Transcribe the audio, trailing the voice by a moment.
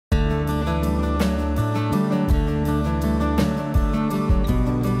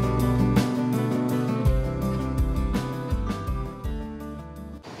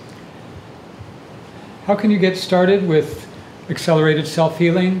how can you get started with accelerated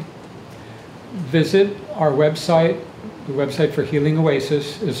self-healing? Visit our website. The website for Healing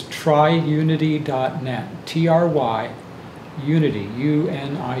Oasis is tryunity.net. T-R-Y, unity,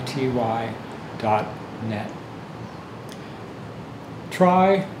 U-N-I-T-Y.net.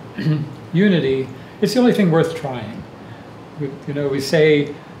 Try, unity, it's the only thing worth trying. You know, we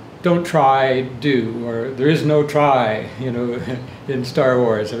say, don't try, do, or there is no try, you know, in Star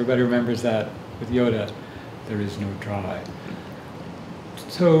Wars. Everybody remembers that with Yoda. There is no try.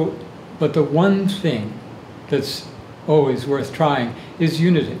 So, but the one thing that's always worth trying is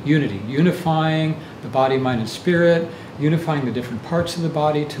unity, unifying the body, mind, and spirit, unifying the different parts of the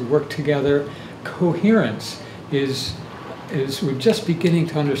body to work together. Coherence is we're just beginning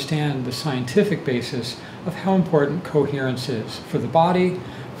to understand the scientific basis of how important coherence is for the body,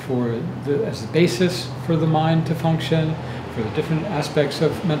 as the basis for the mind to function, for the different aspects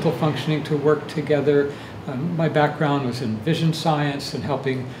of mental functioning to work together. My background was in vision science and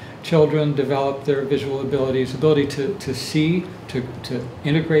helping children develop their visual abilities, ability to see, to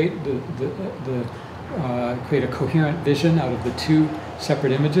integrate, create a coherent vision out of the two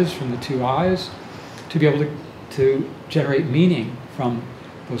separate images from the two eyes, to be able to generate meaning from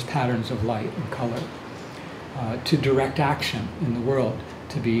those patterns of light and color, to direct action in the world,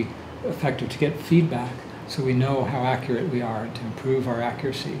 to be effective, to get feedback so we know how accurate we are, to improve our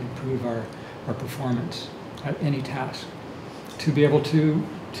accuracy, improve our performance at any task, to be able to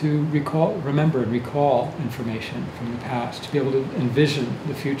remember and recall information from the past, to be able to envision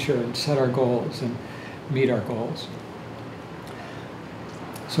the future and set our goals and meet our goals.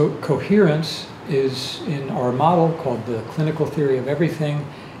 So coherence is in our model called the clinical theory of everything.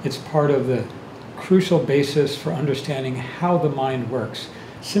 It's part of the crucial basis for understanding how the mind works.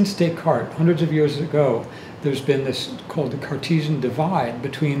 Since Descartes, hundreds of years ago, there's been this called the Cartesian divide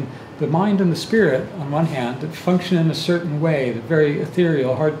between the mind and the spirit on one hand that function in a certain way, that very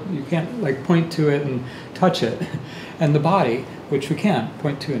ethereal, hard, you can't like point to it and touch it, and the body, which we can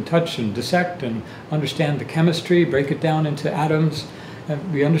point to and touch and dissect and understand the chemistry, break it down into atoms,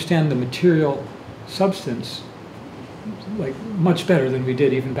 and we understand the material substance like much better than we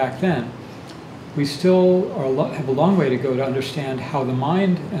did even back then. We still have a long way to go to understand how the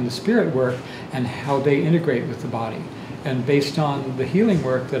mind and the spirit work and how they integrate with the body. And based on the healing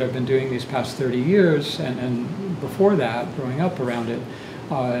work that I've been doing these past 30 years and before that, growing up around it,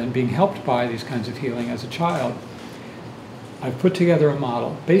 and being helped by these kinds of healing as a child, I've put together a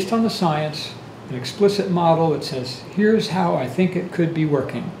model based on the science, an explicit model that says, here's how I think it could be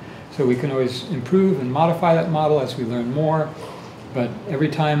working. So we can always improve and modify that model as we learn more, but every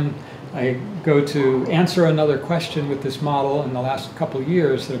time I go to answer another question with this model in the last couple of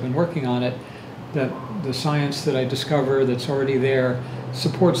years that I've been working on it, that the science that I discover that's already there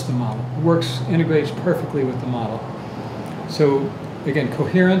supports the model, works, integrates perfectly with the model. So again,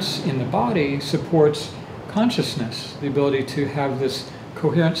 coherence in the body supports consciousness, the ability to have this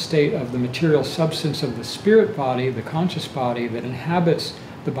coherent state of the material substance of the spirit body, the conscious body that inhabits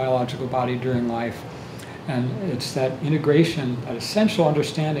the biological body during life. And it's that integration, that essential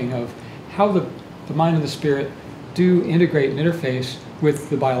understanding of how the mind and the spirit do integrate and interface with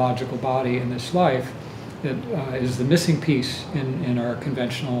the biological body in this life that is the missing piece in our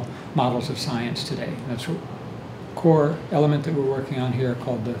conventional models of science today. That's a core element that we're working on here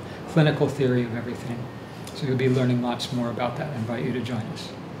called the clinical theory of everything. So you'll be learning lots more about that. I invite you to join us.